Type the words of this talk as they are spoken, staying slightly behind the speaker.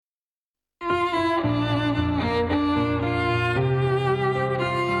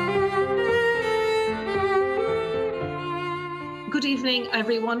evening,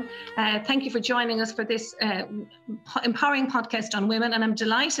 everyone. Thank you for joining us for this empowering podcast on women. And I'm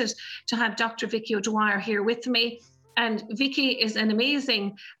delighted to have Dr. Vicky O'Dwyer here with me. And Vicky is an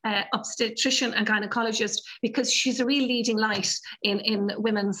amazing obstetrician and gynecologist because she's a real leading light in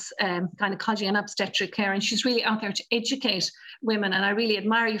women's gynecology and obstetric care. And she's really out there to educate women. And I really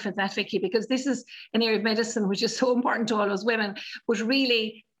admire you for that, Vicky, because this is an area of medicine which is so important to all us women, but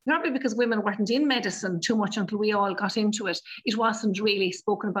really, probably because women weren't in medicine too much until we all got into it, it wasn't really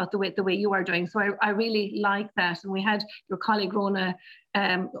spoken about the way you are doing. So I really like that. And we had your colleague Rona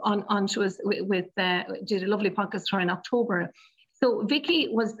on to us did a lovely podcast for her in October. So Vicky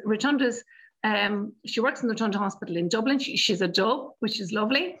was Rotunda's, she works in the Rotunda Hospital in Dublin. She's a Dub, which is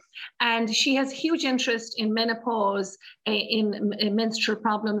lovely. And she has huge interest in menopause, in menstrual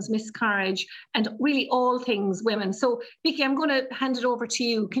problems, miscarriage, and really all things women. So Vicky, I'm going to hand it over to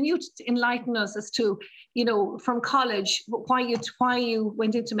you. Can you enlighten us as to, from college, why you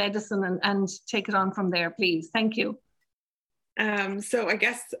went into medicine and take it on from there, please? Thank you. So I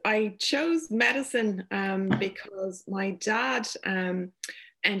guess I chose medicine because my dad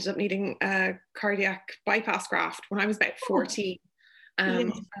ended up needing a cardiac bypass graft when I was about 14.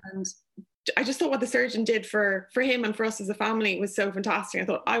 And I just thought what the surgeon did for him and for us as a family was so fantastic. I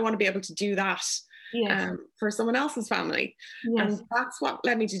thought, I want to be able to do that for someone else's family. Yes. And that's what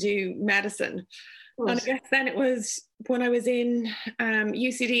led me to do medicine. And I guess then it was when I was in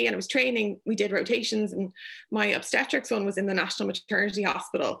UCD and I was training, we did rotations, and my obstetrics one was in the National Maternity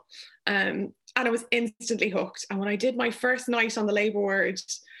Hospital. And I was instantly hooked. And when I did my first night on the labour ward,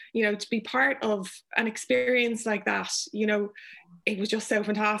 to be part of an experience like that, it was just so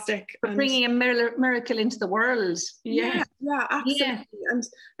fantastic. And bringing a miracle into the world. Yeah, absolutely. Yeah. And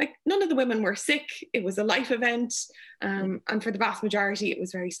none of the women were sick. It was a life event. And for the vast majority, it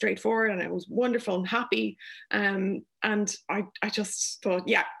was very straightforward and it was wonderful and happy. And I just thought,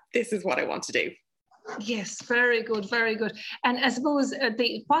 this is what I want to do. Yes, very good, very good. And I suppose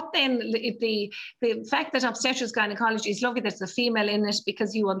the fact that obstetrics gynecology is lovely, there's a female in it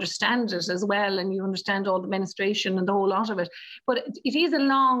because you understand it as well, and you understand all the menstruation and the whole lot of it. But it is a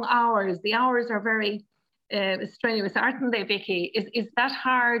long hours. The hours are very strenuous, aren't they, Vicky? Is that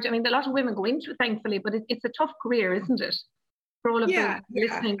hard? I mean, a lot of women go into it, thankfully, but it's a tough career, isn't it? For all of them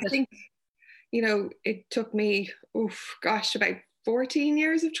listening. I think, it took me, about 14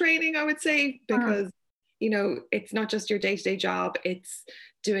 years of training, I would say, because, it's not just your day-to-day job, it's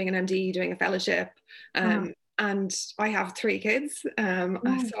doing an MD, doing a fellowship. And I have 3 kids. So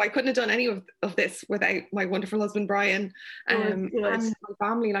I couldn't have done any of this without my wonderful husband, Brian. And my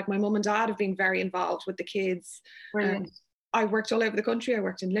family, like my mum and dad, have been very involved with the kids. I worked all over the country. I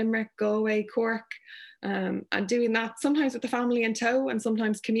worked in Limerick, Galway, Cork, and doing that sometimes with the family in tow and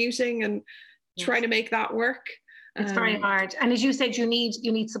sometimes commuting and trying to make that work. It's very hard. And as you said, you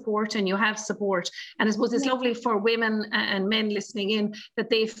need support, and you have support. And I suppose it's lovely for women and men listening in that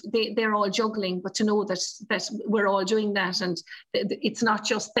they're all juggling, but to know that we're all doing that, and it's not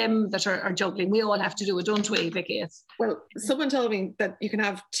just them that are juggling. We all have to do it, don't we, Vicky? Well, someone told me that you can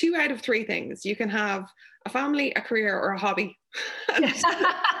have 2 out of 3 things. You can have a family, a career, or a hobby. Yes.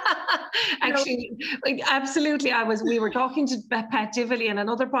 Actually, absolutely. We were talking to Pat Dively in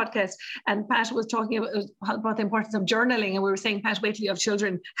another podcast, and Pat was talking about the importance of journaling, and we were saying, Pat, wait till you have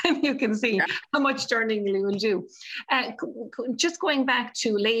children and you can see how much journaling you will do. Just going back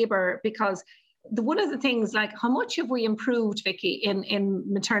to labour, because one of the things, how much have we improved, Vicky, in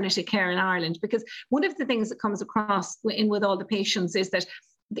maternity care in Ireland? Because one of the things that comes across with all the patients is that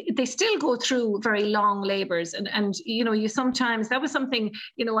they still go through very long labours, and you sometimes, that was something,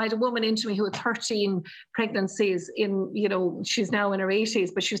 I had a woman into me who had 13 pregnancies she's now in her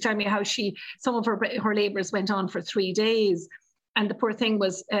 80s, but she was telling me how some of her labours went on for 3 days. And the poor thing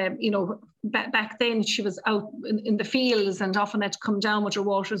was, back then she was out in the fields and often had to come down with her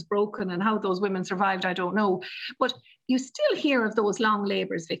waters broken, and how those women survived, I don't know. But you still hear of those long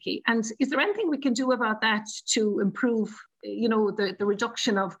labours, Vicky. And is there anything we can do about that to improve, the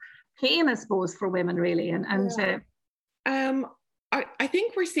reduction of pain, I suppose, for women, really? I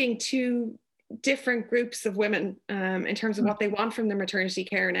think we're seeing 2 different groups of women in terms of what they want from their maternity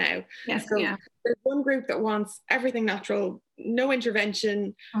care now. Yes, There's one group that wants everything natural, no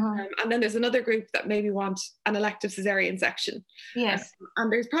intervention, and then there's another group that maybe want an elective cesarean section. Yes.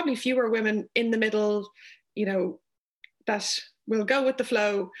 And there's probably fewer women in the middle, that will go with the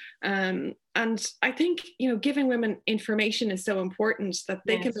flow. And I think, giving women information is so important that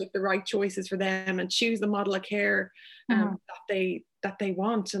they can make the right choices for them and choose the model of care that they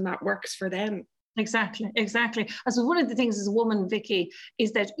want and that works for them. Exactly. So one of the things as a woman, Vicky,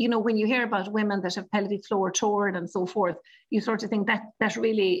 is that, when you hear about women that have pelvic floor torn and so forth, you sort of think that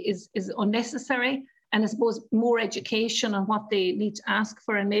really is unnecessary. And I suppose more education on what they need to ask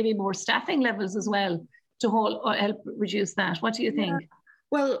for, and maybe more staffing levels as well to help reduce that. What do you think?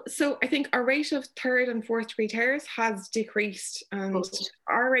 Well, so I think our rate of third and fourth degree tears has decreased, and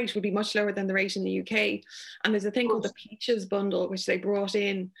our rate would be much lower than the rate in the UK. And there's a thing called the Peaches bundle, which they brought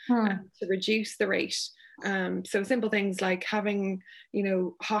in to reduce the rate. So simple things like having,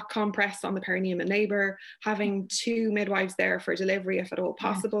 hot compress on the perineum in labour, having 2 midwives there for delivery if at all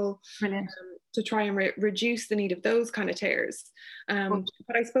possible. Brilliant. To try and reduce the need of those kind of tears.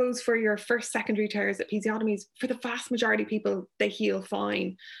 But I suppose for your first secondary tears, episiotomies, for the vast majority of people, they heal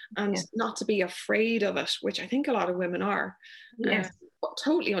fine, and not to be afraid of it, which I think a lot of women are.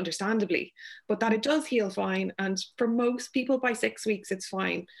 Totally understandably, but that it does heal fine, and for most people by 6 weeks it's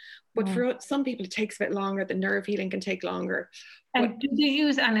fine, but for some people it takes a bit longer. The nerve healing can take longer. And do they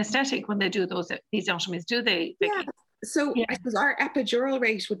use anaesthetic when they do those episiotomies? Do they, Vicky? Yeah. So I suppose our epidural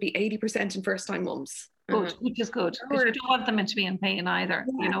rate would be 80% in first-time mums. Good, which is good, because you don't want them to be in pain either.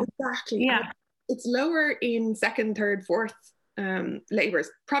 Exactly. Yeah, it's lower in second, third, fourth labours,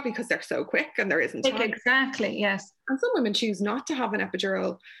 probably because they're so quick and there isn't time. Exactly. Yes. And some women choose not to have an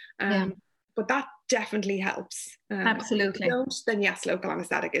epidural, but that definitely helps. Absolutely. If you don't, then yes, local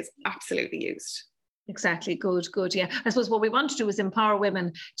anaesthetic is absolutely used. Exactly. Good. Yeah. I suppose what we want to do is empower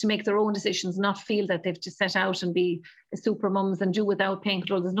women to make their own decisions, not feel that they've to set out and be super mums and do without pain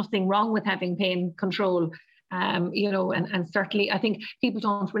control. There's nothing wrong with having pain control, and certainly I think people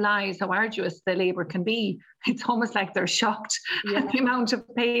don't realise how arduous the labour can be. It's almost like they're shocked at the amount of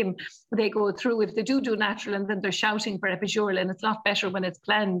pain they go through if they do natural, and then they're shouting for epidural, and it's a lot better when it's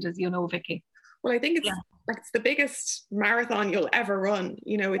planned, as you know, Vicky. Well, I think it's the biggest marathon you'll ever run.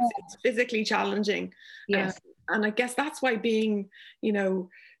 It's physically challenging. Yes. And I guess that's why being,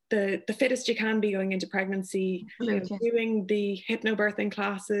 the fittest you can be going into pregnancy, doing the hypnobirthing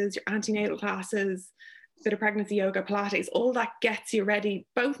classes, your antenatal classes, bit of pregnancy yoga, Pilates, all that gets you ready,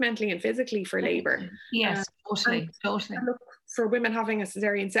 both mentally and physically, for labour. Yes, totally. And look, for women having a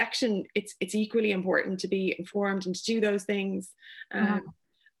cesarean section, it's equally important to be informed and to do those things.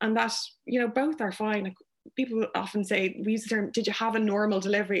 And that, both are fine. Like, people often say, we use the term, did you have a normal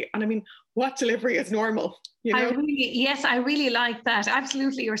delivery? And I mean, what delivery is normal? I really like that.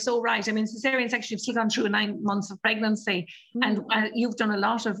 Absolutely, you're so right. I mean, cesarean section, you've still gone through 9 months of pregnancy, and you've done a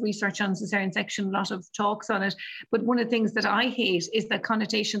lot of research on cesarean section, a lot of talks on it. But one of the things that I hate is the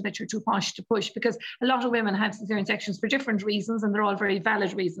connotation that you're too posh to push, because a lot of women have cesarean sections for different reasons, and they're all very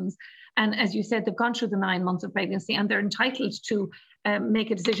valid reasons. And as you said, they've gone through the 9 months of pregnancy, and they're entitled to make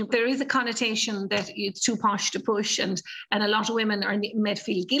a decision. There is a connotation that it's too posh to push, and a lot of women are made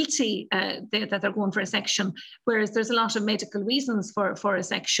feel guilty that they're going for a section, whereas there's a lot of medical reasons for a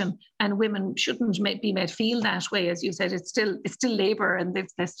section, and women shouldn't be made feel that way. As you said, it's still labour, and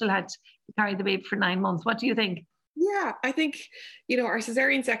they still had to carry the baby for 9 months. What do you think? Yeah, I think, our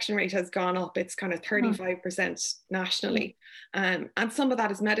cesarean section rate has gone up. It's kind of 35% nationally. And some of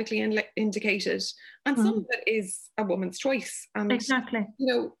that is medically indicated, and some of it is a woman's choice. And, exactly.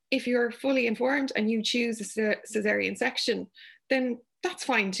 If you're fully informed and you choose a cesarean section, then that's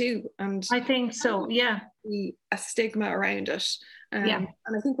fine too. And I think so, yeah. A stigma around it. And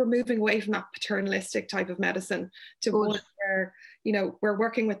I think we're moving away from that paternalistic type of medicine to one where, we're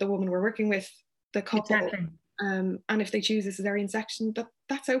working with the woman, we're working with the couple. Exactly. And if they choose a cesarean section,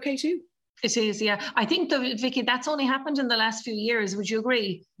 that's okay too. It is, yeah. I think, though, Vicky, that's only happened in the last few years. Would you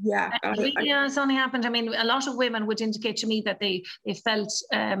agree? Yeah. It's only happened. I mean, a lot of women would indicate to me that they felt,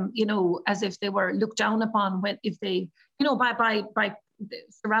 as if they were looked down upon if they, by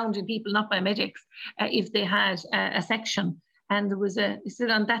surrounding people, not by medics, if they had a section. And there was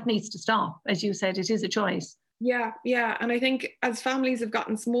and that needs to stop. As you said, it is a choice. Yeah. And I think as families have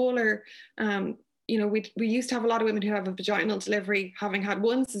gotten smaller, we used to have a lot of women who have a vaginal delivery having had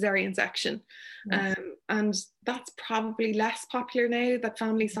one cesarean section. Yes. And that's probably less popular now, that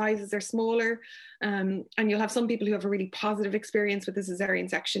family sizes are smaller. And you'll have some people who have a really positive experience with the cesarean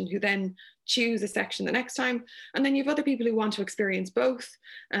section who then choose a section the next time. And then you have other people who want to experience both.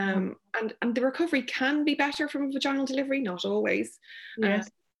 And the recovery can be better from a vaginal delivery, not always. Yes.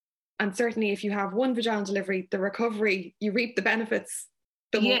 And certainly if you have one vaginal delivery, the recovery, you reap the benefits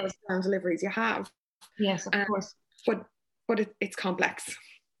the more vaginal deliveries you have. Yes, of course. But it's complex.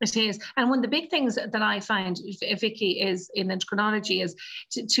 It is. And one of the big things that I find, Vicky, is in endocrinology is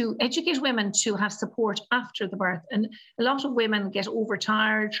to educate women to have support after the birth. And a lot of women get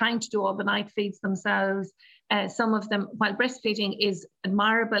overtired trying to do all the night feeds themselves. Some of them, while breastfeeding is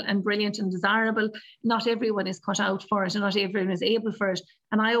admirable and brilliant and desirable, not everyone is cut out for it and not everyone is able for it.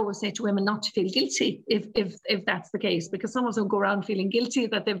 And I always say to women not to feel guilty if that's the case, because some of them go around feeling guilty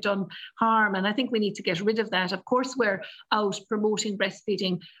that they've done harm. And I think we need to get rid of that. Of course, we're out promoting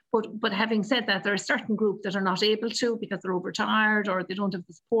breastfeeding, but having said that, there are certain groups that are not able to because they're overtired or they don't have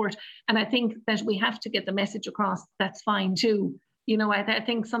the support. And I think that we have to get the message across. That's fine too. You know, I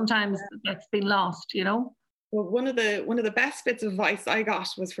think sometimes that's been lost, you know. Well, one of the best bits of advice I got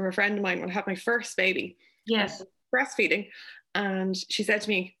was from a friend of mine when I had my first baby. Yes. Breastfeeding. And she said to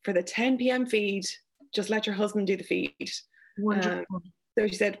me, for the 10 p.m. feed, just let your husband do the feed. Wonderful. So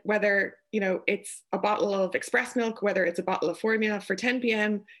she said, whether, you know, it's a bottle of express milk, whether it's a bottle of formula, for 10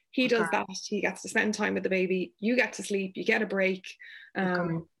 p.m., he does that. He gets to spend time with the baby. You get to sleep. You get a break.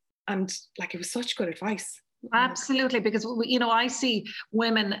 And like, it was such good advice. Absolutely, because you know, I see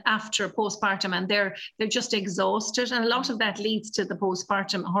women after postpartum and they're just exhausted, and a lot of that leads to the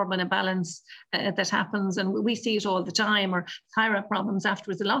postpartum hormone imbalance that happens, and we see it all the time, or thyroid problems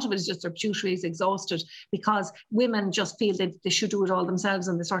afterwards. A lot of it is just their pituitary is exhausted because women just feel that they should do it all themselves,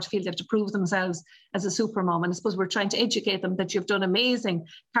 and they sort of feel they have to prove themselves as a super mom. And I suppose we're trying to educate them that you've done amazing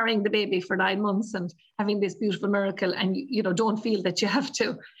carrying the baby for 9 months and having this beautiful miracle, and you know, don't feel that you have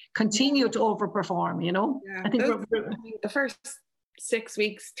to continue to overperform, you know. Yeah. I think the first 6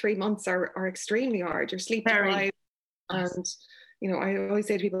 weeks, 3 months are extremely hard. You're sleep deprived, and you know, I always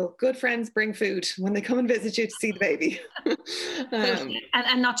say to people, good friends bring food when they come and visit you to see the baby.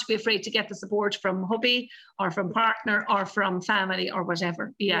 And not to be afraid to get the support from hubby or from partner or from family or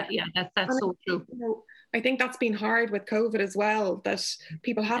whatever. Yeah, that's so true. You know, I think that's been hard with COVID as well, that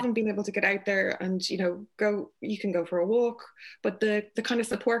people haven't been able to get out there and, you know, you can go for a walk, but the kind of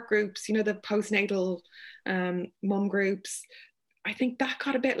support groups, you know, the postnatal mum groups, I think that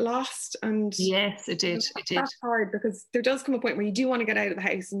got a bit lost. And yes, it did. That's hard because there does come a point where you do want to get out of the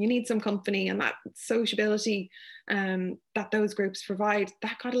house and you need some company, and that sociability that those groups provide,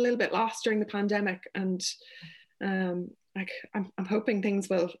 that got a little bit lost during the pandemic. And like I'm hoping things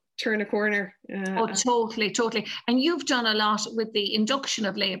will turn a corner. Totally. And you've done a lot with the induction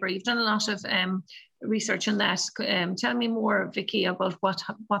of labour. You've done a lot of research on that. Tell me more, Vicky, about what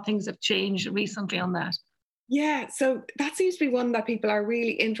things have changed recently on that. Yeah, so that seems to be one that people are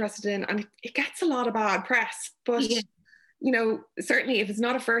really interested in, and it gets a lot of bad press. But, you know, certainly if it's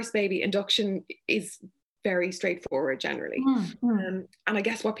not a first baby, induction is very straightforward generally. And I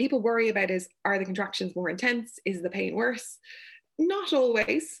guess what people worry about is, are the contractions more intense? Is the pain worse? Not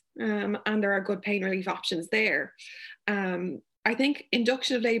always. And there are good pain relief options there. I think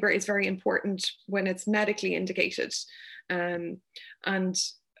induction of labour is very important when it's medically indicated. And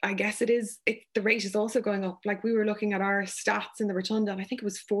I guess the rate is also going up. Like, we were looking at our stats in the Rotunda, and I think it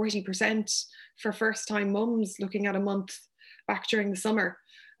was 40% for first time mums looking at a month back during the summer,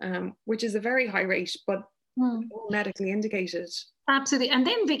 which is a very high rate, but all medically indicated. Absolutely. And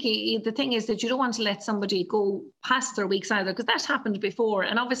then, Vicky, the thing is that you don't want to let somebody go past their weeks either, because that happened before.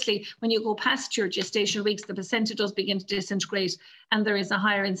 And obviously, when you go past your gestational weeks, the placenta does begin to disintegrate and there is a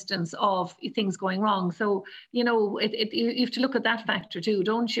higher instance of things going wrong. So, you know, you have to look at that factor too,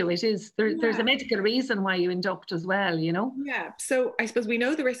 don't you? There's a medical reason why you induct as well, you know? Yeah. So I suppose we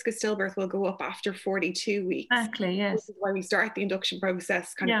know the risk of stillbirth will go up after 42 weeks. Exactly, yes. This is why we start the induction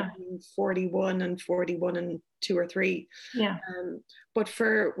process kind of between 41 and 2 or 3. Yeah. But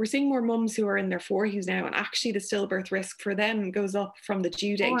we're seeing more mums who are in their 40s now, and actually the stillbirth risk for them goes up from the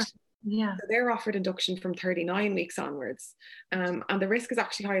due date. Yeah. So they're offered induction from 39 weeks onwards. And the risk is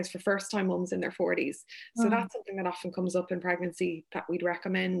actually highest for first time mums in their 40s. So that's something that often comes up in pregnancy that we'd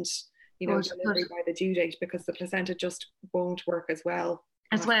recommend, you know, delivery by the due date, because the placenta just won't work as well.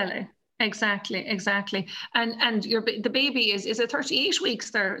 Exactly. And the baby is it 38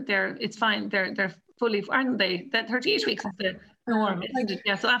 weeks? It's fine. They're fully, aren't they? That 38 weeks is the norm, isn't it?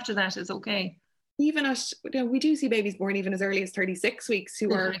 Yeah. So after that is okay. Even we do see babies born even as early as 36 weeks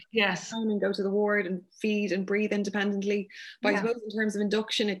who are fine and go to the ward and feed and breathe independently. But I suppose in terms of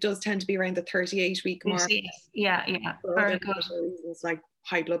induction, it does tend to be around the 38-week mark. Yeah. Very good. Reasons like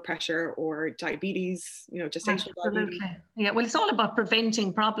high blood pressure or diabetes, you know, gestational diabetes. Yeah, well, it's all about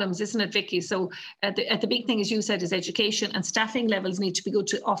preventing problems, isn't it, Vicky? So the big thing, as you said, is education, and staffing levels need to be good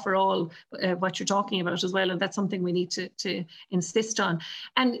to offer all what you're talking about as well. And that's something we need to insist on.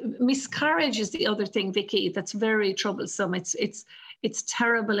 And miscarriage is the other thing, Vicky, that's very troublesome. It's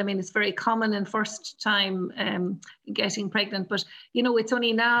terrible. I mean, it's very common in first time getting pregnant, but, you know, it's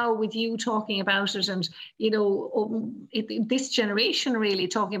only now with you talking about it and, you know, this generation really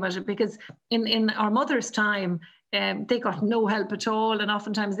talking about it, because in our mother's time, they got no help at all, and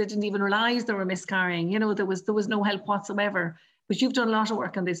oftentimes they didn't even realise they were miscarrying. You know, there was no help whatsoever. But you've done a lot of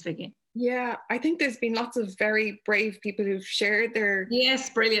work on this, Vicky. Yeah, I think there's been lots of very brave people who've shared their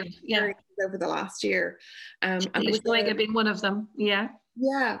brilliant, over the last year. And there was being one of them, Yeah,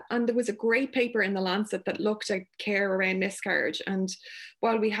 and there was a great paper in the Lancet that looked at care around miscarriage. And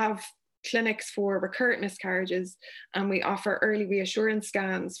while we have clinics for recurrent miscarriages and we offer early reassurance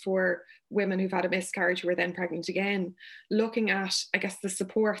scans for women who've had a miscarriage who are then pregnant again, looking at, I guess, the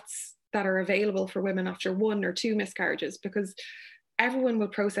supports that are available for women after 1 or 2 miscarriages, because everyone will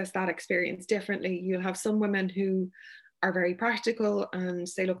process that experience differently. You'll have some women who are very practical and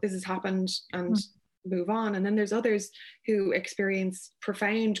say, look, this has happened, and move on. And then there's others who experience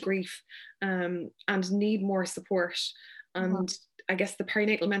profound grief and need more support. And I guess the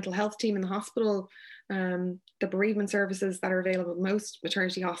perinatal mental health team in the hospital, the bereavement services that are available at most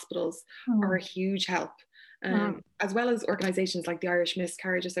maternity hospitals are a huge help. As well as organisations like the Irish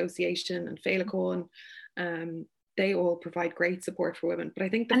Miscarriage Association and Féileacáin. They all provide great support for women. But I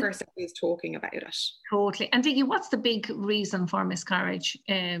think the first step is talking about it. Totally. And Vicky, what's the big reason for miscarriage,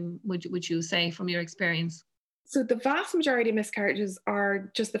 would you say, from your experience? So the vast majority of miscarriages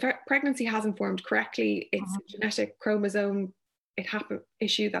are just the pregnancy hasn't formed correctly. It's a genetic chromosome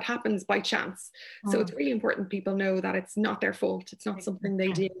issue that happens by chance. So it's really important people know that it's not their fault. It's not something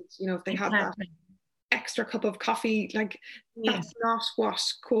they did. You know, if they had that extra cup of coffee, like that's not what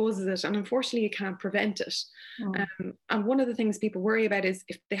causes it, and unfortunately you can't prevent it. And one of the things people worry about is,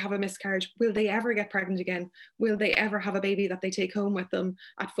 if they have a miscarriage, will they ever get pregnant again? Will they ever have a baby that they take home with them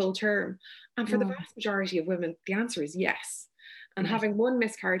at full term? And for the vast majority of women, the answer is yes. And having 1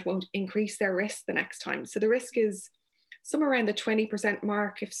 miscarriage won't increase their risk the next time. So the risk is somewhere around the 20%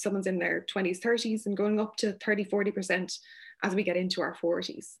 mark if someone's in their 20s, 30s, and going up to 30-40% as we get into our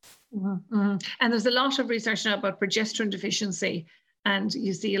 40s. And there's a lot of research now about progesterone deficiency, and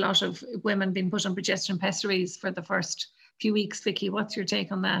you see a lot of women being put on progesterone pessaries for the first few weeks. Vicky, what's your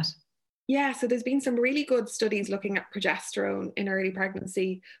take on that? Yeah, so there's been some really good studies looking at progesterone in early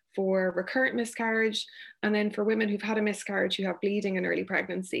pregnancy for recurrent miscarriage, and then for women who've had a miscarriage who have bleeding in early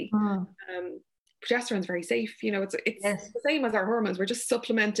pregnancy. Progesterone is very safe. You know, it's the same as our hormones. We're just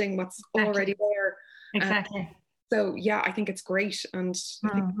supplementing what's already there. Exactly. So yeah, I think it's great, and I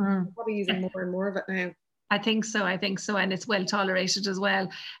think we're probably using more and more of it now. I think so, and it's well tolerated as well.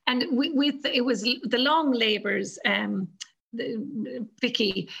 And it was the long labours,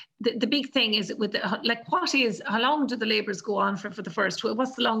 Vicky. The big thing is with how long do the labours go on for the first?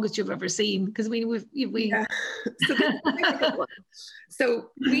 What's the longest you've ever seen? Because Yeah.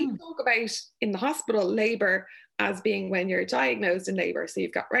 So we talk about in the hospital labour as being when you're diagnosed in labour. So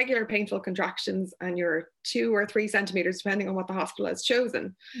you've got regular painful contractions and you're 2 or 3 centimetres, depending on what the hospital has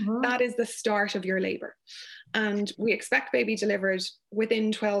chosen. That is the start of your labour. And we expect baby delivered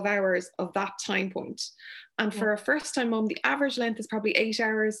within 12 hours of that time point. And for a first-time mum, the average length is probably 8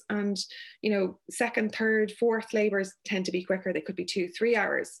 hours. And, you know, second, third, fourth labours tend to be quicker. They could be 2-3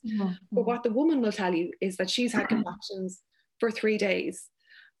 hours. But what the woman will tell you is that she's had contractions for 3 days.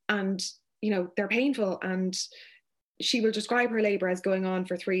 And, you know, they're painful, and she will describe her labour as going on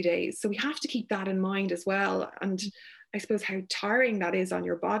for 3 days. So we have to keep that in mind as well. And I suppose how tiring that is on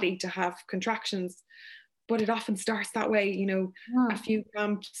your body to have contractions. But it often starts that way, you know, a few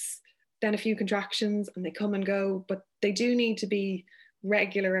cramps, then a few contractions, and they come and go. But they do need to be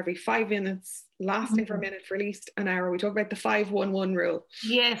regular, every 5 minutes, lasting for a minute for at least an hour. We talk about the 5-1-1 rule.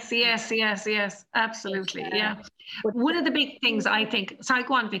 Yes, absolutely. Yeah. But one of the big things I think, sorry,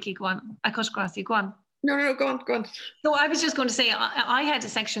 go on, Vicky, go on. I cut across you, go on. No, go on. So I was just going to say, I had a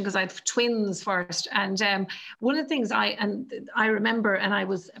section because I have twins first, and one of the things I remember, and I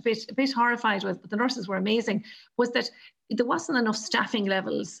was a bit horrified with, but the nurses were amazing, was that there wasn't enough staffing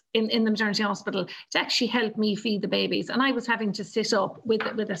levels in the maternity hospital to actually help me feed the babies, and I was having to sit up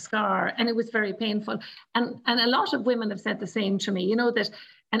with a scar, and it was very painful. And a lot of women have said the same to me, you know, that,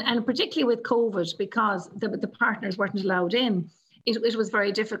 and particularly with COVID, because the partners weren't allowed in, it was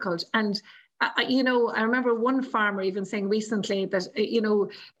very difficult. And I remember one farmer even saying recently that,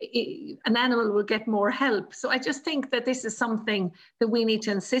 an animal will get more help. So I just think that this is something that we need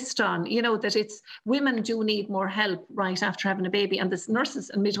to insist on, that it's women do need more help right after having a baby. And the nurses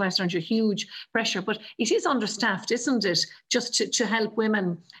and midwives are under huge pressure, but it is understaffed, isn't it? Just to help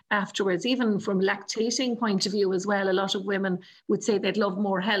women afterwards, even from lactating point of view as well. A lot of women would say they'd love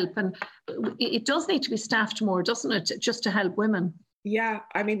more help. And it does need to be staffed more, doesn't it? Just to help women. Yeah,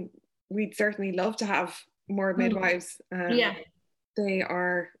 I mean, we'd certainly love to have more midwives. Yeah. They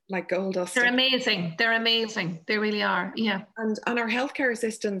are like gold dust. They're amazing. They really are. Yeah. And our healthcare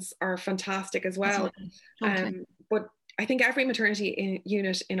assistants are fantastic as well. Okay. but I think every maternity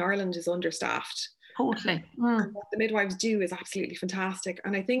unit in Ireland is understaffed. Totally. And what the midwives do is absolutely fantastic.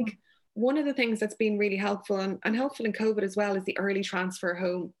 And I think one of the things that's been really helpful and helpful in COVID as well is the early transfer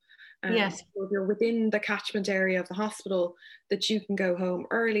home. Yes. So if you're within the catchment area of the hospital, that you can go home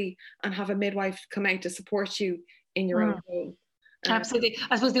early and have a midwife come out to support you in your own home. Absolutely.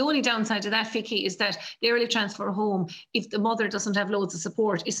 I suppose the only downside to that, Vicky, is that the early transfer home, if the mother doesn't have loads of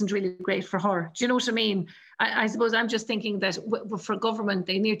support, isn't really great for her. Do you know what I mean? I suppose I'm just thinking that for government,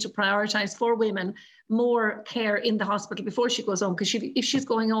 they need to prioritise for women more care in the hospital before she goes home. Because if she's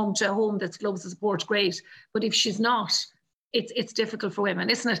going home to a home that's loads of support, great. But if she's not, it's difficult for women,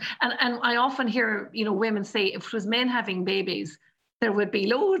 isn't it? And I often hear, women say, if it was men having babies, there would be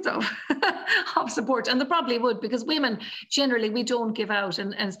loads of support. And there probably would, because women, generally, we don't give out.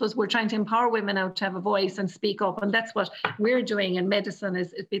 And I suppose we're trying to empower women out to have a voice and speak up. And that's what we're doing in medicine,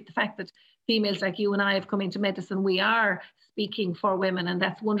 is the fact that females like you and I have come into medicine. We are speaking for women, and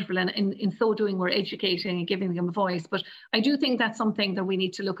that's wonderful. And in so doing, we're educating and giving them a voice. But I do think that's something that we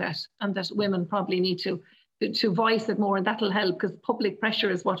need to look at, and that women probably need to voice it more, and that'll help, because public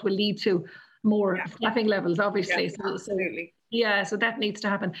pressure is what will lead to more staffing levels, obviously. Absolutely. So that needs to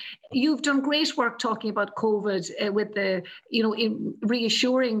happen. You've done great work talking about COVID with in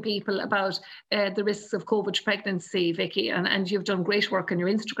reassuring people about the risks of COVID pregnancy, Vicky, and you've done great work on your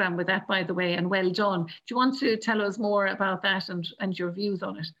Instagram with that, by the way, and well done. Do you want to tell us more about that and your views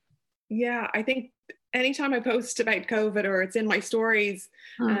on it? Yeah, I think anytime I post about COVID or it's in my stories.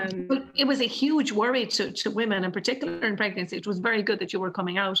 Well, it was a huge worry to women, in particular in pregnancy. It was very good that you were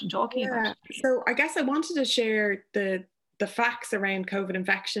coming out and talking about it. So I guess I wanted to share the facts around COVID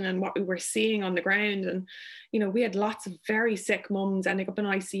infection and what we were seeing on the ground. And, we had lots of very sick mums ending up in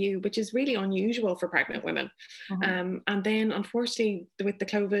ICU, which is really unusual for pregnant women. And then, unfortunately, with the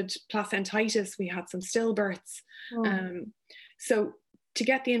COVID placentitis, we had some stillbirths. So to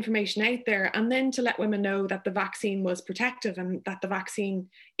get the information out there, and then to let women know that the vaccine was protective and that the vaccine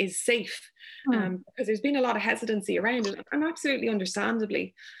is safe, because there's been a lot of hesitancy around it, and absolutely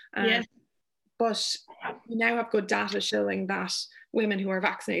understandably. But we now have good data showing that women who are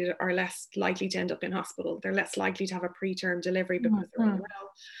vaccinated are less likely to end up in hospital. They're less likely to have a preterm delivery because they're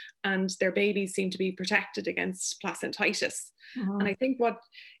unwell, and their babies seem to be protected against placentitis. And I think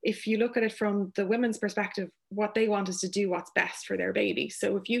if you look at it from the women's perspective, what they want is to do what's best for their baby.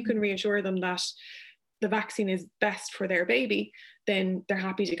 So if you can reassure them that the vaccine is best for their baby, then they're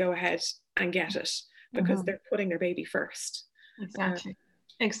happy to go ahead and get it, because they're putting their baby first.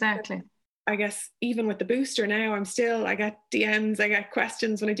 Exactly. I guess even with the booster now, I get DMs, I get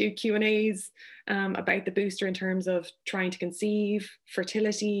questions when I do Q&As about the booster in terms of trying to conceive,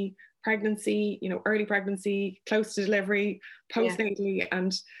 fertility, pregnancy, early pregnancy, close to delivery, postnatally.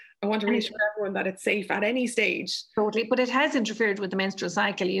 And I want to reassure everyone that it's safe at any stage. Totally, but it has interfered with the menstrual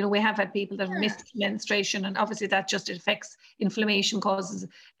cycle. We have had people that have missed menstruation, and obviously that just affects inflammation, causes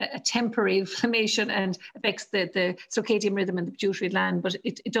a temporary inflammation, and affects the circadian rhythm and the pituitary gland. But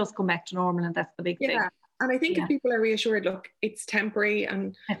it does come back to normal, and that's the big thing. And I think if people are reassured, look, it's temporary,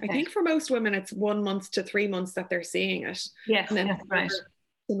 and I think for most women it's 1 month to 3 months that they're seeing it. Yes, and then that's right.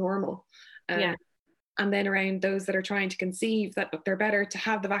 To normal. And then around those that are trying to conceive, that they're better to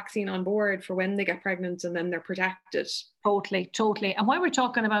have the vaccine on board for when they get pregnant, and then they're protected. Totally. And while we're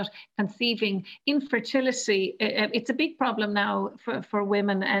talking about conceiving, infertility, it's a big problem now for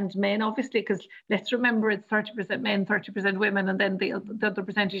women and men, obviously, because let's remember it's 30% men, 30% women, and then the other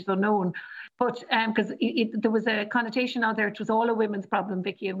percentage is unknown. But because there was a connotation out there, it was all a women's problem,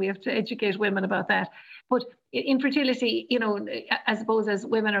 Vicky, and we have to educate women about that. But infertility, I suppose as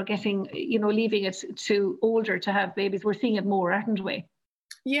women are getting, leaving it to older to have babies, we're seeing it more, aren't we?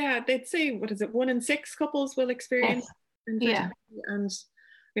 Yeah, they'd say, 1 in 6 couples will experience infertility.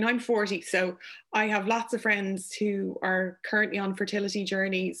 And I'm 40, so I have lots of friends who are currently on fertility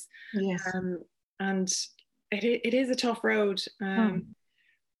journeys. And it is a tough road.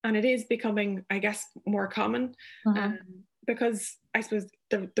 And it is becoming, I guess, more common. Because I suppose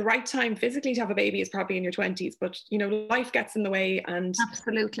the right time physically to have a baby is probably in your 20s, but life gets in the way, and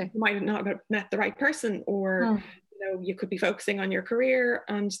absolutely, you might not have met the right person, or you could be focusing on your career,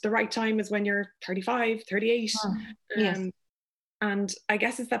 and the right time is when you're 35, 38. And I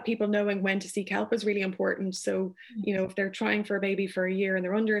guess it's that people knowing when to seek help is really important. So, if they're trying for a baby for a year and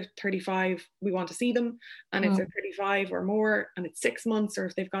they're under 35, we want to see them. And if they're 35 or more and it's 6 months, or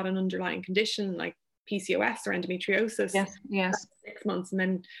if they've got an underlying condition like PCOS or endometriosis, 6 months. And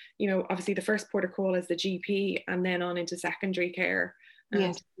then, obviously the first port of call is the GP, and then on into secondary care, to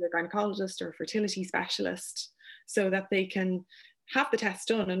a gynecologist or a fertility specialist, so that they can have the test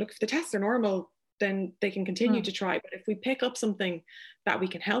done. And look, if the tests are normal, then they can continue to try. But if we pick up something that we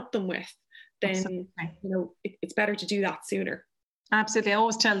can help them with, then Absolutely. It's better to do that sooner. Absolutely. I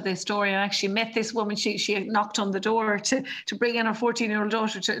always tell this story. I actually met this woman. She knocked on the door to bring in her 14-year-old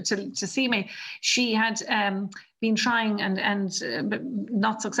daughter to see me. She had been trying and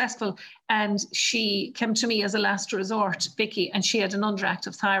not successful. And she came to me as a last resort, Vicky, and she had an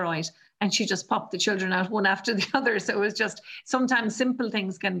underactive thyroid. And she just popped the children out one after the other. So it was just, sometimes simple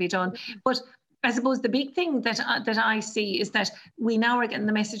things can be done. But I suppose the big thing that I see is that we now are getting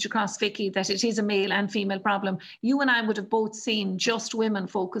the message across, Vicky, that it is a male and female problem. You and I would have both seen just women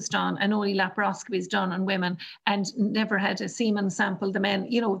focused on, and only laparoscopies done on women, and never had a semen sample the men.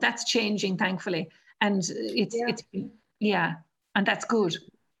 That's changing, thankfully, and it's and that's good.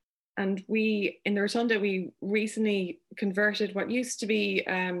 And we, in the Rotunda, we recently converted what used to be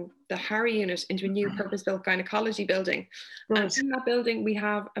the Harry unit into a new purpose-built gynecology building. Right. And in that building, we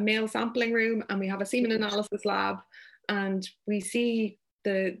have a male sampling room and we have a semen analysis lab. And we see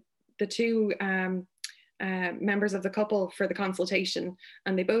the two members of the couple for the consultation,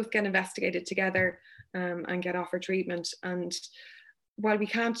 and they both get investigated together and get offered treatment. And while we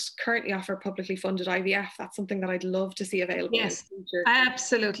can't currently offer publicly funded IVF, that's something that I'd love to see available. Yes, in the future.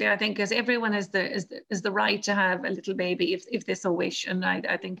 Absolutely. I think because everyone has the right to have a little baby if they so wish, and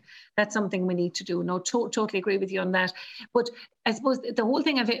I think that's something we need to do. No, totally agree with you on that. But I suppose the whole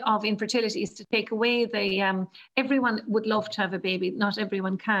thing of infertility is to take away the everyone would love to have a baby, not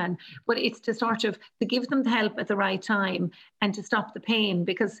everyone can, but it's to sort of to give them the help at the right time and to stop the pain,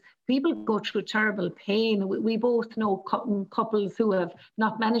 because people go through terrible pain. We both know couples who have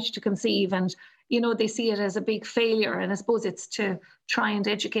not managed to conceive, and they see it as a big failure. And I suppose it's to try and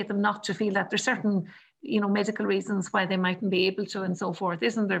educate them not to feel that there's certain medical reasons why they mightn't be able to, and so forth,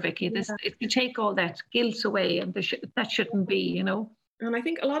 isn't there, Vicky? If you take all that guilt away, and that shouldn't be, And I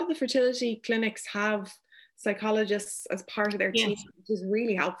think a lot of the fertility clinics have psychologists as part of their team, which is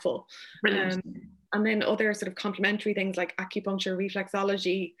really helpful. Brilliant. And then other sort of complementary things like acupuncture,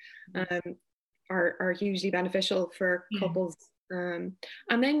 reflexology are hugely beneficial for couples. And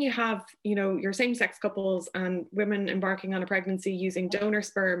then you have, your same-sex couples and women embarking on a pregnancy using donor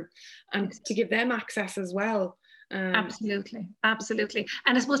sperm, and to give them access as well. Absolutely.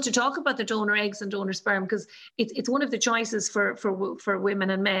 And I suppose to talk about the donor eggs and donor sperm, because it's one of the choices for women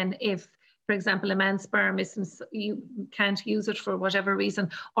and men. If, for example, a man's sperm you can't use it for whatever reason,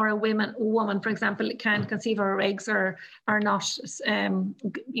 or a woman, for example, can't conceive, or her eggs are not,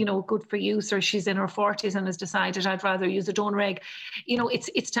 good for use, or she's in her 40s and has decided I'd rather use a donor egg.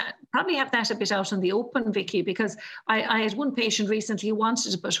 It's to probably have that a bit out in the open, Vicky, because I had one patient recently who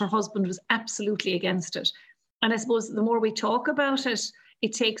wanted it, but her husband was absolutely against it. And I suppose the more we talk about it,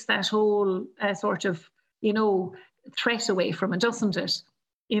 it takes that whole sort of, threat away from it, doesn't it?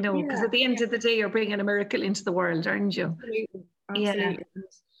 Because at the end of the day, you're bringing a miracle into the world, aren't you? Absolutely. Yeah.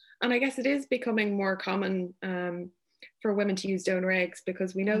 And I guess it is becoming more common for women to use donor eggs,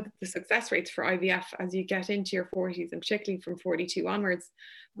 because we know that the success rates for IVF as you get into your 40s, and particularly from 42 onwards,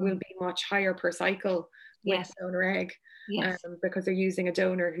 will be much higher per cycle with donor egg, because they're using a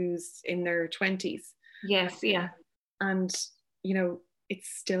donor who's in their 20s. Yes, yeah. And, it's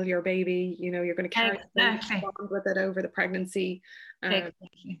still your baby, you're going to carry on with it over the pregnancy. And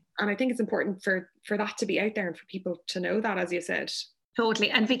I think it's important for that to be out there and for people to know that, as you said. Totally.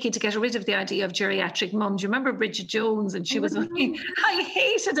 And Vicky, to get rid of the idea of geriatric mum. Do you remember Bridget Jones? And she was only, I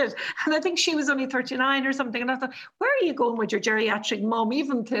hated it. And I think she was only 39 or something. And I thought, where are you going with your geriatric mum?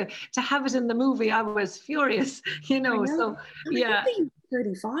 Even to have it in the movie, I was furious, So, yeah.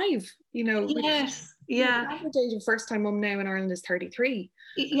 35, Yes. Yeah. The average age of first-time mum now in Ireland is 33.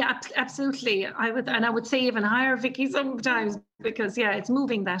 Yeah, absolutely. I would say even higher, Vicky, sometimes, because it's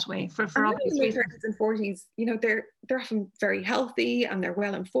moving that way for obvious reasons. In their 30s and 40s, they're often very healthy and they're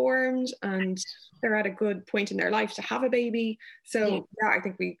well informed and they're at a good point in their life to have a baby. So I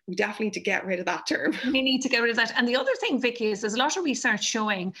think we definitely need to get rid of that term. We need to get rid of that. And the other thing, Vicky, is there's a lot of research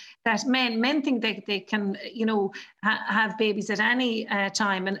showing that men think they can, have babies at any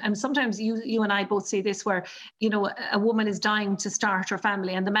time. And sometimes you and I both see this where, a woman is dying to start her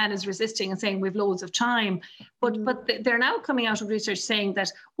family and the man is resisting and saying we've loads of time. But they're now coming out of research saying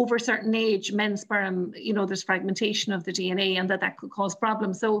that over a certain age, men's sperm, there's fragmentation of the DNA and that could cause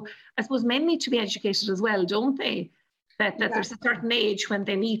problems. So I suppose men need to be educated as well, don't they? That there's a certain age when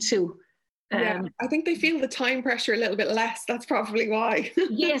they need to Yeah, I think they feel the time pressure a little bit less. That's probably why.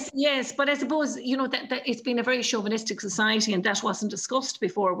 Yes. But I suppose, that it's been a very chauvinistic society and that wasn't discussed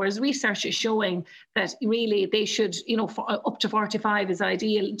before, whereas research is showing that really they should, up to 45 is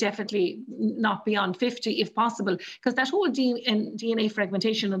ideal, definitely not beyond 50 if possible, because that whole DNA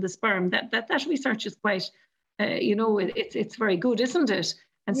fragmentation of the sperm, that research is quite, it's very good, isn't it?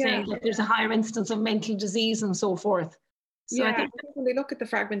 And saying that there's a higher instance of mental disease and so forth. So I think when they look at the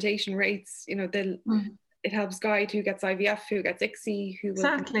fragmentation rates, it helps guide who gets IVF, who gets ICSI, who will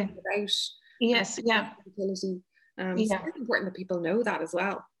exactly without fertility. So it's important that people know that as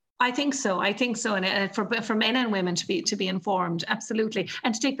well. I think so, and for men and women to be informed, absolutely,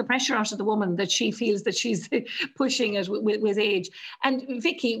 and to take the pressure out of the woman that she feels that she's pushing it with age. And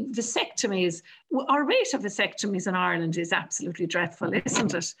Vicky, vasectomies, our rate of vasectomies in Ireland is absolutely dreadful,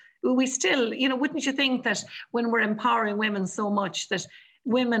 isn't it? We still, wouldn't you think that when we're empowering women so much that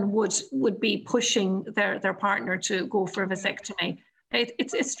women would be pushing their partner to go for a vasectomy?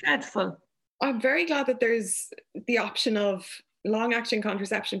 It's dreadful. I'm very glad that there's the option of long-acting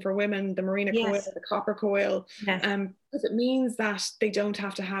contraception for women, the Mirena coil, the copper coil, because it means that they don't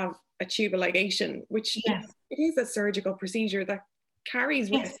have to have a tubal ligation, which it is a surgical procedure that carries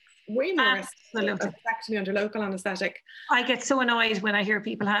risk. Way more risk than vasectomy under local anaesthetic. I get so annoyed when I hear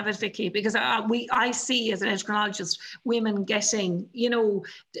people have it, Vicky, because I see as an endocrinologist women getting,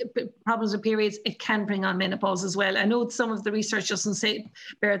 problems with periods. It can bring on menopause as well. I know some of the research doesn't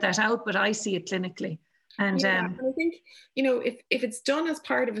bear that out, but I see it clinically. And and I think, if it's done as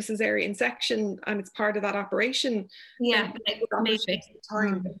part of a cesarean section and it's part of that operation, maybe.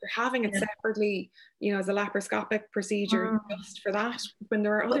 Time. If you're having it separately, as a laparoscopic procedure just for that, when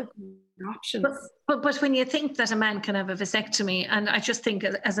there are other options. But when you think that a man can have a vasectomy, and I just think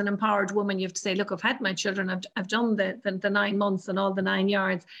as an empowered woman, you have to say, look, I've had my children, I've done the 9 months and all the 9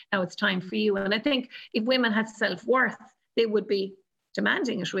 yards, now it's time for you. And I think if women had self-worth, they would be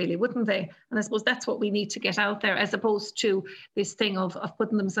demanding it, really, wouldn't they? And I suppose that's what we need to get out there, as opposed to this thing of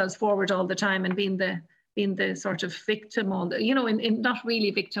putting themselves forward all the time and being the sort of victim, in not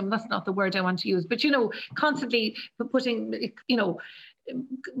really victim, that's not the word I want to use, but constantly putting,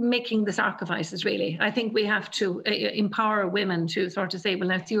 making the sacrifices, really. I think we have to empower women to sort of say,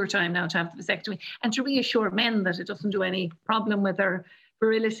 well, it's your time now to have the vasectomy, and to reassure men that it doesn't do any problem with their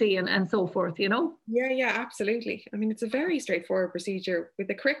virility and so forth, Yeah, absolutely. I mean, it's a very straightforward procedure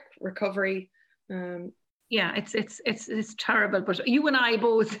with a quick recovery. It's terrible, but you and I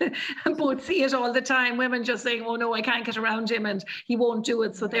both see it all the time. Women just saying, "Oh no, I can't get around him, and he won't do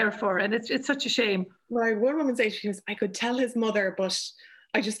it." So therefore, and it's such a shame. Right, one woman said, she goes, "I could tell his mother, but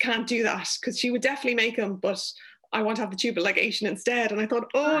I just can't do that because she would definitely make him, but I want to have the tubal ligation instead." And I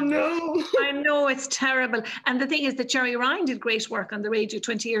thought, oh no. I know, it's terrible. And the thing is that Jerry Ryan did great work on the radio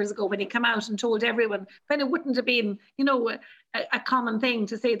 20 years ago when he came out and told everyone, when it wouldn't have been, a common thing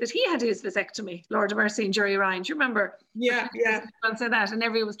to say that he had his vasectomy, Lord of Mercy and Jerry Ryan. Do you remember? Yeah. And said that, and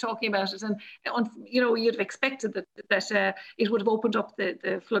everyone was talking about it. And, you'd have expected that it would have opened up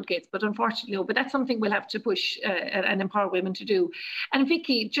the floodgates, but unfortunately, no. But that's something we'll have to push and empower women to do. And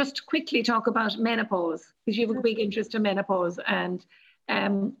Vicky, just quickly talk about menopause, because you have a big interest in menopause. And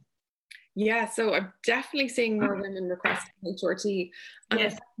so I'm definitely seeing more women requesting HRT,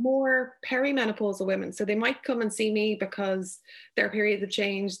 and more perimenopausal women. So they might come and see me because their periods have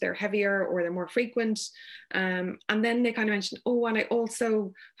changed, they're heavier or they're more frequent. And then they kind of mention, oh, and I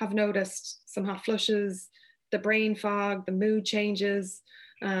also have noticed some hot flushes, the brain fog, the mood changes.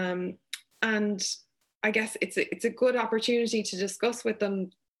 And I guess it's a good opportunity to discuss with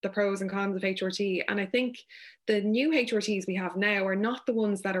them the pros and cons of HRT. And I think the new HRTs we have now are not the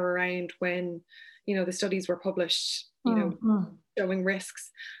ones that are around when, the studies were published, showing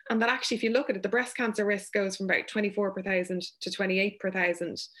risks. And that actually, if you look at it, the breast cancer risk goes from about 24 per thousand to 28 per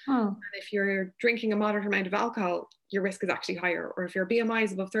thousand. And if you're drinking a moderate amount of alcohol, your risk is actually higher. Or if your BMI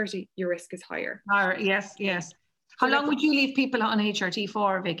is above 30, your risk is higher. Yes. How long would you leave people on HRT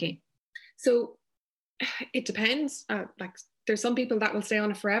for, Vicky? So it depends. There's some people that will stay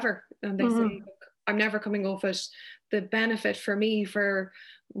on it forever, and they say, I'm never coming off it. The benefit for me, for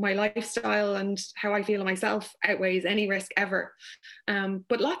my lifestyle and how I feel of myself, outweighs any risk ever.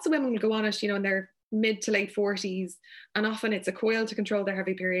 But lots of women will go on it, in their mid to late 40s, and often it's a coil to control their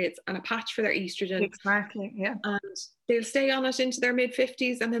heavy periods and a patch for their estrogen. Exactly, yeah. And they'll stay on it into their mid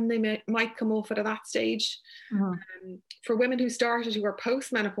 50s, and then they might come off it at that stage. For women who started, who are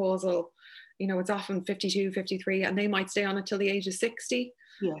postmenopausal, it's often 52, 53, and they might stay on it till the age of 60.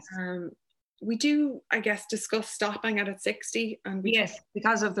 Yes. We do, I guess, discuss stopping it at 60. And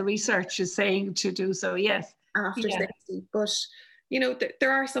because of the research is saying to do so, yes. After 60. But,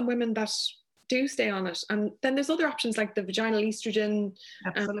 there are some women that do stay on it. And then there's other options like the vaginal estrogen.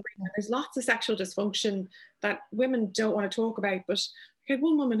 Absolutely. There's lots of sexual dysfunction that women don't want to talk about. But I had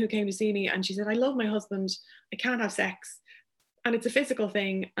one woman who came to see me and she said, I love my husband, I can't have sex. And it's a physical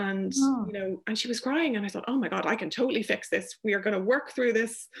thing. And, and she was crying. And I thought, oh my God, I can totally fix this. We are going to work through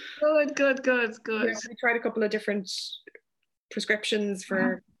this. Good. We tried a couple of different prescriptions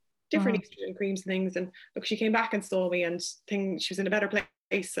for different estrogen creams and things. And look, she came back and saw me and she was in a better place.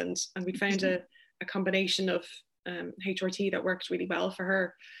 And we'd found a combination of HRT that worked really well for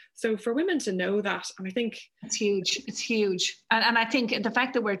her. So for women to know that, and I think it's huge. And I think the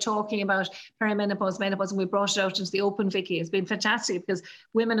fact that we're talking about perimenopause, menopause, and we brought it out into the open, Vicky, has been fantastic, because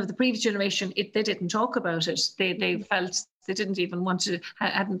women of the previous generation, they didn't talk about it. They felt they didn't even want to,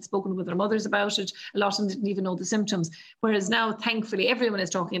 hadn't spoken with their mothers about it. A lot of them didn't even know the symptoms. Whereas now, thankfully, everyone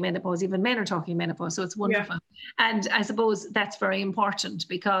is talking menopause, even men are talking menopause. So it's wonderful. Yeah. And I suppose that's very important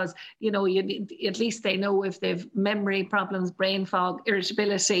because, at least they know if they've memory problems, brain fog,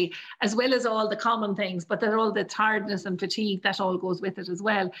 irritability, as well as all the common things, but they're all the tiredness and fatigue, that all goes with it as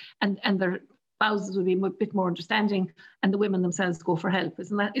well. And their spouses will be a bit more understanding, and the women themselves go for help.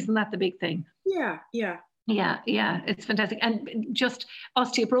 Isn't that the big thing? Yeah. Yeah, it's fantastic. And just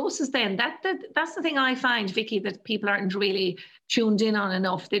osteoporosis then, that's the thing I find, Vicky, that people aren't really tuned in on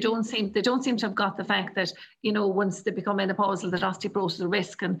enough. They don't seem to have got the fact that, once they become menopausal, that osteoporosis is a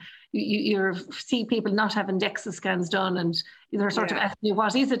risk. And you see people not having DEXA scans done, and they're sort of asking you,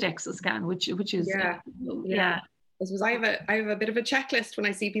 what is a DEXA scan, which is I suppose I have a bit of a checklist when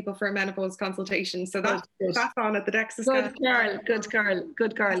I see people for a menopause consultation. So that's on at the DEXA scan.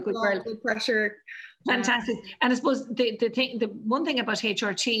 Good girl. Blood pressure. Fantastic. And I suppose the one thing about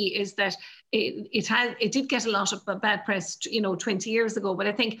HRT is that it did get a lot of bad press, 20 years ago. But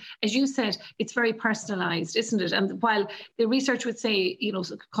I think, as you said, it's very personalised, isn't it? And while the research would say,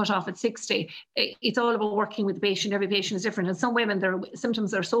 cut off at 60, it's all about working with the patient. Every patient is different. And some women, their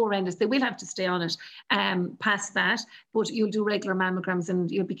symptoms are so horrendous, they will have to stay on it past that. But you'll do regular mammograms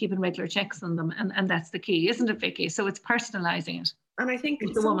and you'll be keeping regular checks on them. And that's the key, isn't it, Vicky? So it's personalising it. And I think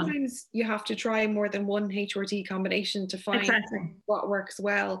sometimes you have to try more than one HRT combination to find what works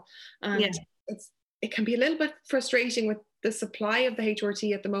well. And it can be a little bit frustrating with the supply of the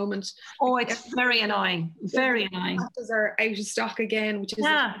HRT at the moment. Oh, it's very annoying. Very annoying. Doctors are out of stock again, which is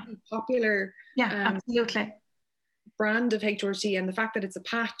a really popular absolutely brand of HRT. And the fact that it's a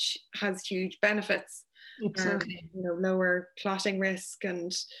patch has huge benefits. Absolutely. Lower clotting risk,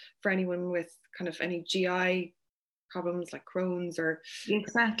 and for anyone with kind of any GI problems like Crohn's or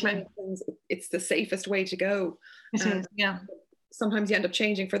things, it's the safest way to go. Sometimes you end up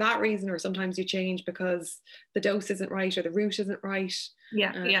changing for that reason, or sometimes you change because the dose isn't right or the route isn't right.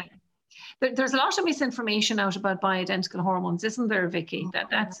 There's a lot of misinformation out about bioidentical hormones, isn't there, Vicky?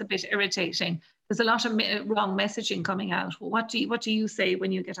 That's a bit irritating. There's a lot of wrong messaging coming out. What do you say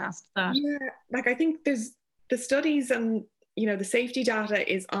when you get asked that? I think there's the studies, and the safety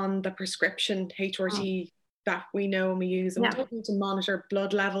data is on the prescription HRT that we know and we use, and we don't need to monitor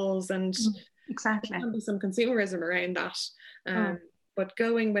blood levels, and there can be some consumerism around that. But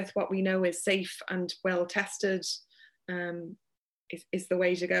going with what we know is safe and well tested is the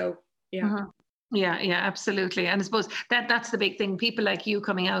way to go. Yeah, absolutely. And I suppose that's the big thing. People like you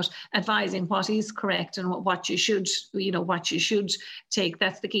coming out advising what is correct and what you should, what you should take.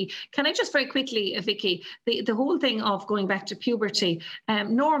 That's the key. Can I just very quickly, Vicky, the whole thing of going back to puberty,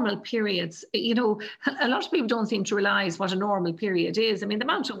 normal periods, a lot of people don't seem to realise what a normal period is. I mean, the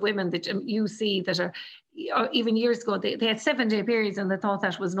amount of women that you see that are, even years ago, they had 7-day periods and they thought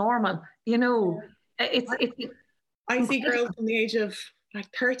that was normal. I see girls from the age of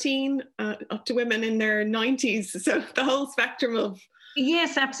 13 up to women in their 90s. So the whole spectrum of...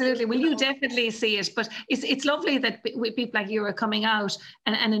 Yes, absolutely. Well, you definitely see it. But it's lovely that people like you are coming out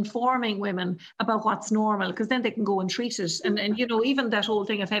and informing women about what's normal, because then they can go and treat it. And even that whole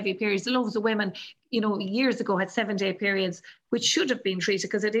thing of heavy periods, loads of women, years ago had 7-day periods, which should have been treated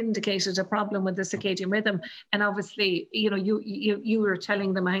because it indicated a problem with the circadian rhythm. And obviously, you were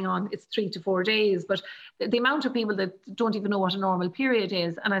telling them, hang on, it's 3 to 4 days. But the amount of people that don't even know what a normal period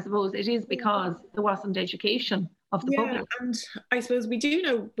is, and I suppose it is because there wasn't education of the public. And I suppose we do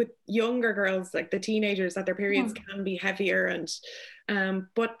know with younger girls, like the teenagers, that their periods can be heavier, and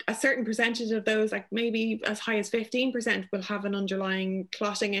but a certain percentage of those, like maybe as high as 15%, will have an underlying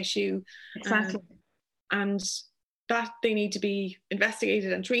clotting issue. Exactly. And that they need to be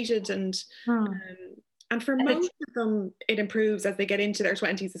investigated and treated, and for most of them it improves as they get into their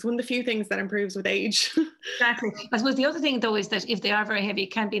 20s. It's one of the few things that improves with age. Exactly. I suppose the other thing though is that if they are very heavy,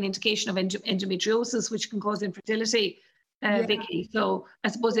 it can be an indication of endometriosis, which can cause infertility. Yeah. Vicky. So I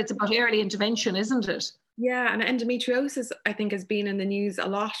suppose it's about early intervention, isn't it? Yeah, and endometriosis, I think, has been in the news a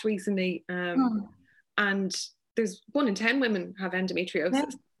lot recently. And there's 1 in 10 women have endometriosis. Yeah.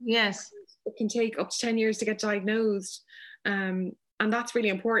 Yes. It can take up to 10 years to get diagnosed. And that's really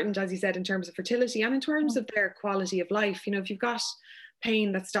important, as you said, in terms of fertility and in terms of their quality of life. You know, if you've got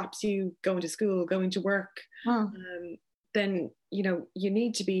pain that stops you going to school, going to work, then, you know, you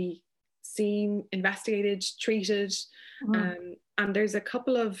need to be seen, investigated, treated. And there's a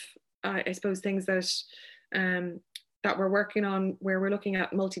couple of, I suppose, things that we're working on where we're looking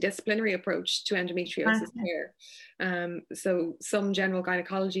at multidisciplinary approach to endometriosis care. So some general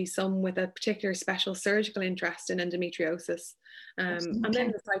gynecology, some with a particular special surgical interest in endometriosis. And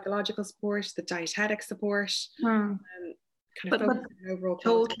then the psychological support, the dietetic support, kind of focus on overall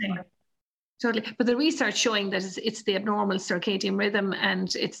quality of life. Totally. But the research showing that it's the abnormal circadian rhythm,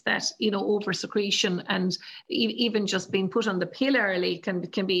 and it's that, you know, over secretion, and even just being put on the pill early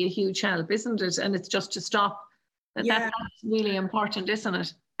can be a huge help, isn't it? And it's just to stop. That's really important, isn't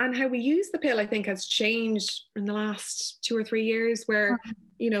it? And how we use the pill, I think, has changed in the last 2 or 3 years, where,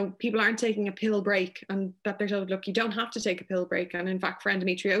 you know, people aren't taking a pill break, and that they're told, look, you don't have to take a pill break. And in fact, for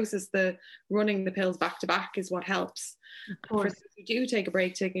endometriosis, the running the pills back to back is what helps. For those who do take a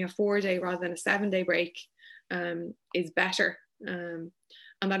break, taking a 4-day rather than a 7-day break is better. And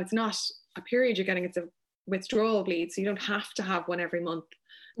that it's not a period you're getting, it's a withdrawal bleed. So you don't have to have one every month.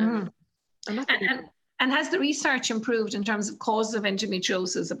 And has the research improved in terms of causes of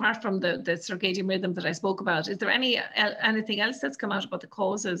endometriosis, apart from the circadian rhythm that I spoke about? Is there anything else that's come out about the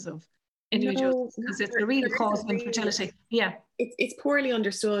causes of endometriosis? Because it's the real cause of infertility. Yeah. It's poorly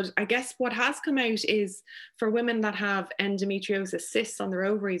understood. I guess what has come out is for women that have endometriosis cysts on their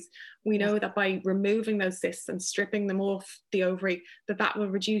ovaries, we know that by removing those cysts and stripping them off the ovary, that will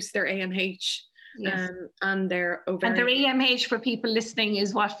reduce their AMH and their ovarian. And their AMH, for people listening,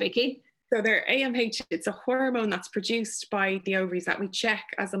 is what, Vicky? So their AMH, it's a hormone that's produced by the ovaries that we check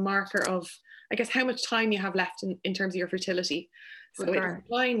as a marker of, I guess, how much time you have left in terms of your fertility. So it's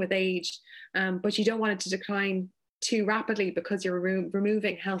decline with age, but you don't want it to decline too rapidly because you're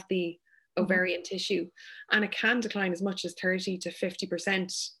removing healthy ovarian tissue. And it can decline as much as 30 to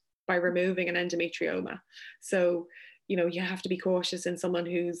 50% by removing an endometrioma. So, you know, you have to be cautious in someone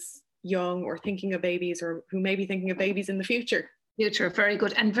who's young or thinking of babies, or who may be thinking of babies in the future. Very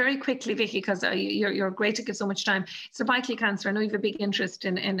good. And very quickly, Vicky, because you're great to give so much time. Cervical cancer, I know you have a big interest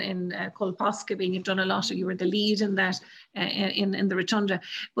in colposcopy, and you've done a lot. You were the lead in that in the Rotunda.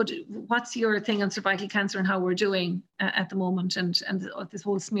 But what's your thing on cervical cancer and how we're doing at the moment, and this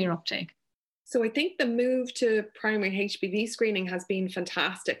whole smear uptake? So I think the move to primary HPV screening has been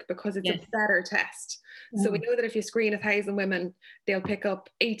fantastic because it's a better test. So we know that if you screen 1,000 women, they'll pick up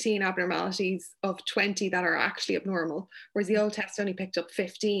 18 abnormalities of 20 that are actually abnormal, whereas the old test only picked up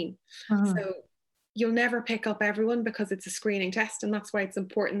 15. So you'll never pick up everyone because it's a screening test. And that's why it's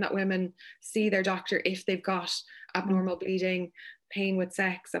important that women see their doctor if they've got abnormal bleeding, pain with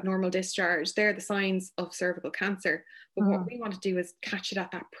sex, abnormal discharge. They're the signs of cervical cancer. But what we want to do is catch it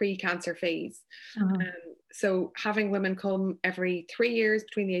at that pre-cancer phase. So having women come every 3 years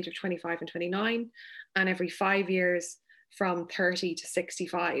between the age of 25 and 29, and every 5 years from 30 to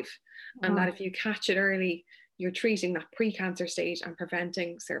 65. And that if you catch it early, you're treating that pre-cancer stage and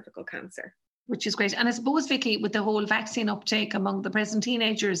preventing cervical cancer. Which is great. And I suppose, Vicky, with the whole vaccine uptake among the present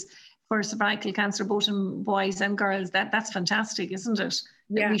teenagers for cervical cancer, both in boys and girls, that's fantastic, isn't it?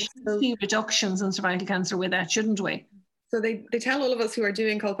 Yeah. We should see reductions in cervical cancer with that, shouldn't we? So they tell all of us who are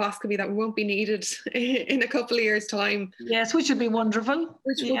doing colposcopy that we won't be needed in a couple of years' time. Yes, which would be wonderful.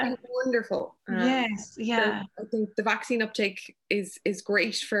 Which would be wonderful. Yes, yeah. So I think the vaccine uptake is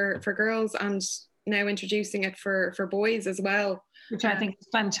great for girls, and now introducing it for boys as well. Which I think is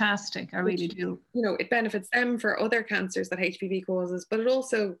fantastic. I really do. You know, it benefits them for other cancers that HPV causes, but it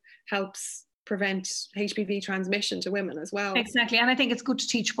also helps prevent HPV transmission to women as well. Exactly. And I think it's good to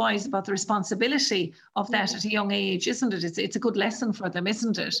teach boys about the responsibility of that at a young age, isn't it? It's a good lesson for them,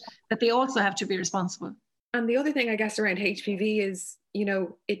 isn't it? That they also have to be responsible. And the other thing, I guess, around HPV is, you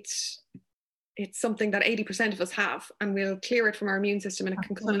know, it's something that 80% of us have, and we'll clear it from our immune system, and it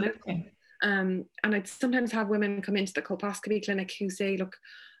can come out. And I sometimes have women come into the colposcopy clinic who say, look,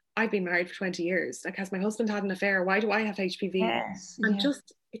 I've been married for 20 years. Like, has my husband had an affair? Why do I have HPV? Yes, and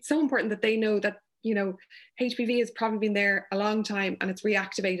just, it's so important that they know that, you know, HPV has probably been there a long time and it's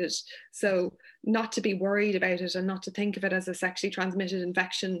reactivated. So not to be worried about it, and not to think of it as a sexually transmitted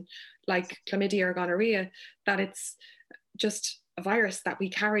infection like chlamydia or gonorrhea, that it's just a virus that we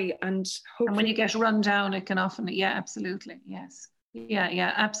carry. And hopefully, when you get run down, it can often, absolutely, yes.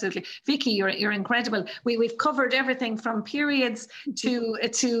 Yeah, absolutely. Vicky, you're incredible. We've covered everything from periods to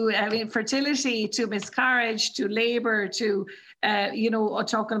fertility, to miscarriage, to labour, to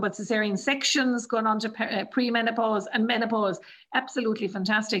talking about cesarean sections, going on to premenopause and menopause. Absolutely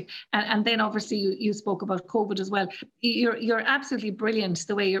fantastic. And then obviously you spoke about COVID as well. You're absolutely brilliant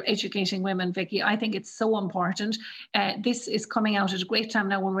the way you're educating women, Vicky. I think it's so important. This is coming out at a great time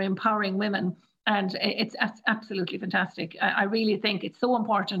now when we're empowering women. And it's absolutely fantastic. I really think it's so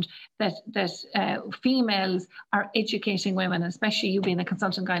important that females are educating women, especially you being a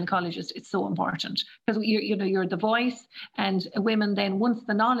consultant gynecologist. It's so important because you're the voice, and women then, once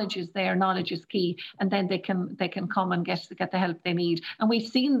the knowledge is there, knowledge is key, and then they can come and get the help they need. And we've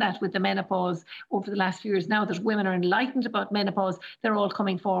seen that with the menopause over the last few years. Now that women are enlightened about menopause, they're all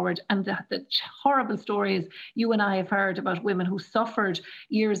coming forward. And the horrible stories you and I have heard about women who suffered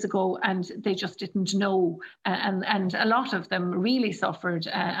years ago and they just didn't know, and a lot of them really suffered,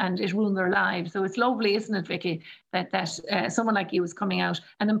 and it ruined their lives. So it's lovely, isn't it, Vicky, that someone like you is coming out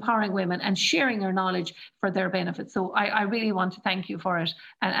and empowering women and sharing your knowledge for their benefit. So I really want to thank you for it,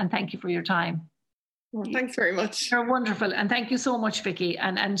 and thank you for your time. Well, thanks very much. You're wonderful, and thank you so much, Vicky.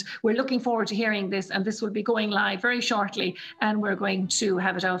 And we're looking forward to hearing this, and this will be going live very shortly, and we're going to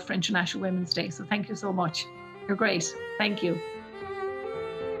have it out for International Women's Day. So thank you so much. You're great. Thank you.